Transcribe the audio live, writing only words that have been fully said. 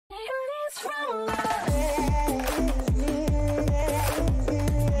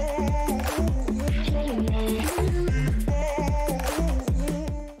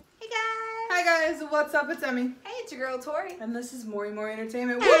What's up? It's Emmy. Hey, it's your girl Tori. And this is Mori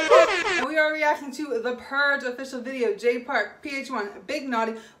Entertainment. And we are reacting to the Purge official video. Jay Park, pH-1, Big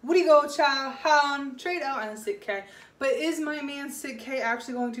Naughty, Woodie Gochild, Haon, Trade Out, and Sik-K. But is my man Sik-K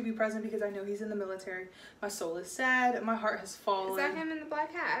actually going to be present? Because I know he's in the military. My soul is sad. My heart has fallen. Is that him in the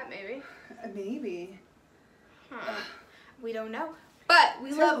black hat? Maybe. Maybe. Huh. We don't know. But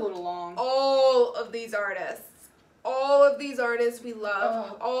we love a little long. All of these artists. All of these artists we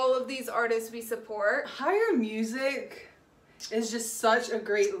love. All of these artists we support. Higher Music is just such a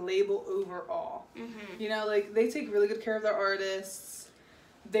great label overall. You know, like, they take really good care of their artists.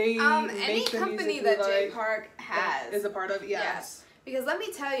 They any company that Jay Park has is a part of. Yes. Because let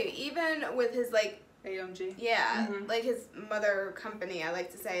me tell you, even with his like AMG. Yeah, like his mother company, I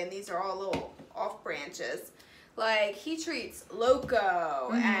like to say, and these are all little off branches. Like, he treats Loco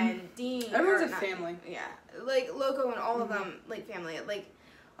and Dean. Everyone's a family. Yeah, like Loco and all of them, like family. Like,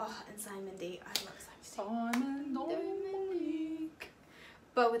 oh, and Simon D. I love Simon D.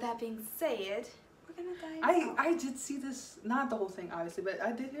 But with that being said, we're gonna dive I did see this, not the whole thing obviously, but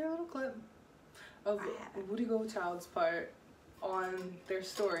I did hear a little clip of Woodie Gochild's part on their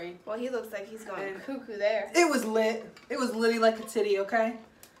story. Well, he looks like he's going cuckoo there. It was lit. It was litty like a titty, okay?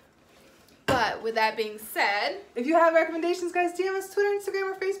 But with that being said, if you have recommendations, guys, DM us Twitter,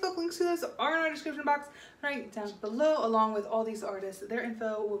 Instagram, or Facebook. Links to those are in our description box right down below, along with all these artists. Their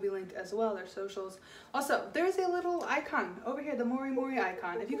info will be linked as well, their socials. Also, there's a little icon over here, the Mori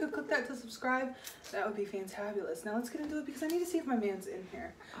icon. If you could click that to subscribe, that would be fantabulous. Now let's get into it because I need to see if my man's in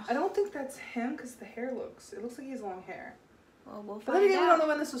here. I don't think that's him because the hair looks like he has long hair. Well, we'll find out. But then again, I don't know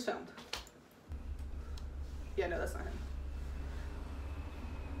when this was filmed. Yeah, no, that's not him.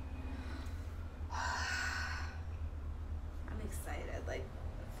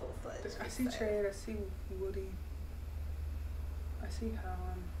 I see Trade, I see Woodie, I see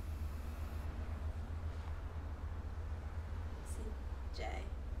Haon. I see Jay.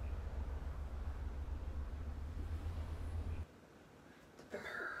 The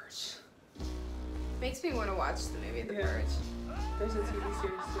Purge. Makes me want to watch the movie The Purge. There's a TV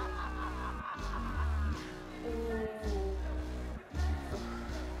series too.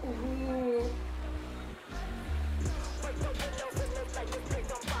 Ooh.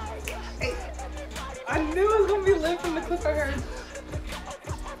 I knew it was gonna be lit from the clip I heard.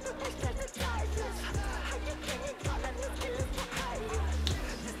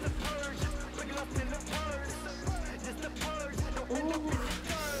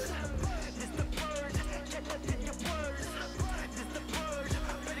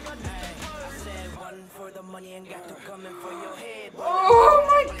 Oh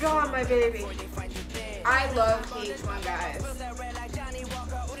my god, my baby. I love pH-1, guys.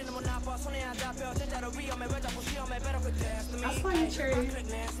 I saw you, Cherry.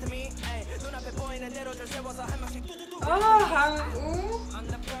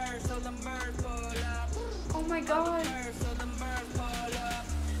 Oh my god.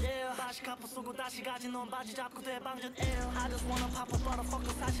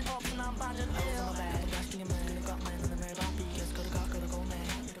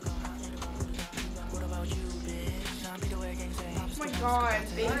 Oh my god,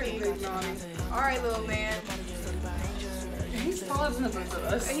 baby. Alright, little man. He's taller than the both of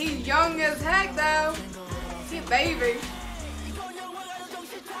us. He's young as heck, though. He's a baby.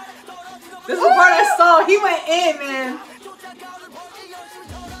 This is the part I saw. He went in, man.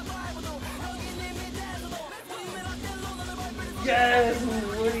 Yes,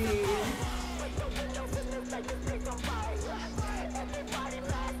 Woodie.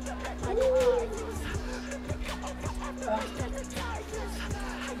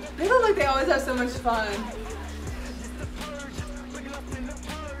 They look like they always have so much fun.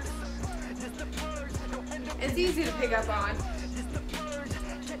 It's easy to pick up on.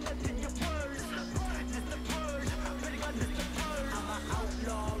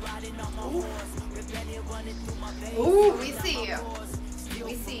 Ooh, we see you.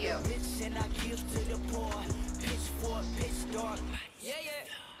 We see you.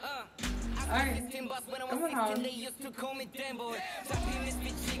 Alright, come on, Haon.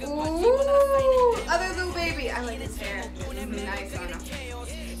 Ooh, other little baby. I like his hair. Nice on him.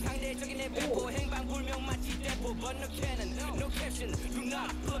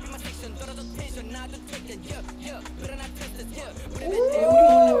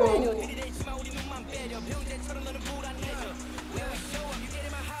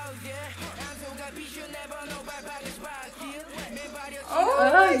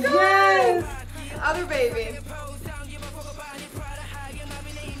 Oh, yes! other baby.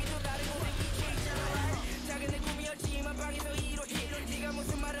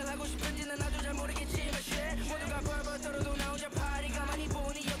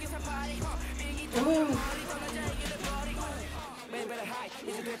 Ooh. My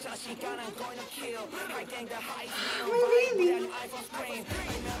baby.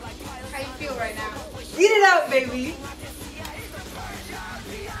 How you feel right now? Eat it out, baby.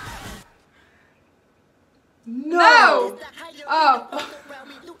 No. Oh.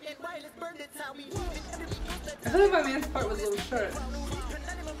 I feel like my man's part was a little short.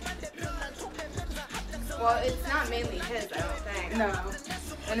 Well, it's not mainly his, I don't think. No.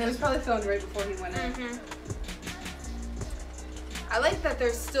 And it was probably filmed right before he went in. Mm-hmm. I like that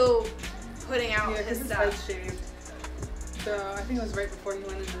they're still putting out Yeah, because his his stuff. head's shaved. So I think it was right before he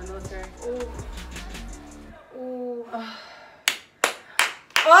went into the military. Ooh. Ooh.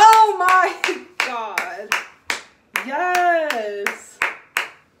 Oh my god. Yes.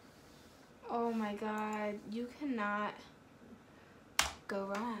 Oh my god. You cannot go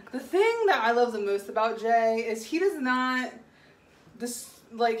wrong. The thing that I love the most about Jay is he does not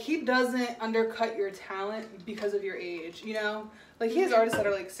he doesn't undercut your talent because of your age, you know? Like, he has artists that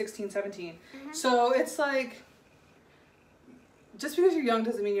are like 16, 17. Mm-hmm. So it's like, just because you're young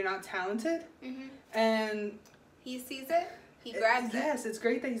doesn't mean you're not talented. Mm-hmm. And He sees it, he grabs it. Yes, it's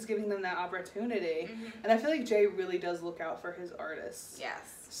great that he's giving them that opportunity. Mm-hmm. And I feel like Jay really does look out for his artists.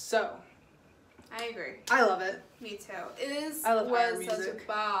 Yes. So, I agree. I love it. Me too. It I love Haon was such a music.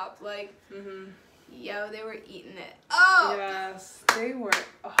 bop. Like, Mm-hmm. yo, they were eating it. Oh! Yes, they were.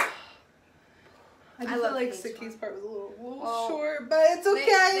 Oh. I just I feel love like Page Sik-K's part was a little Well, short, but it's okay.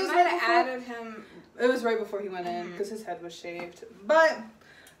 They It was might right have before- added him. It was right before he went in because his head was shaved. But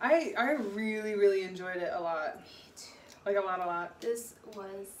I really, really enjoyed it a lot. Me too. Like a lot. This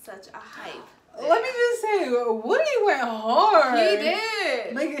was such a hype. Let me just say, Woody went hard. He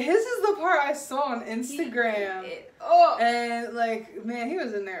did. Like, his is the part I saw on Instagram. He did. Oh. And, like, man, he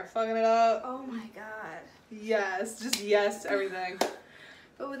was in there fucking it up. Oh my god. Yes, just yes to everything.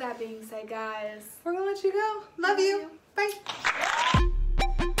 But with that being said, guys, We're gonna let you go. Love you. Bye.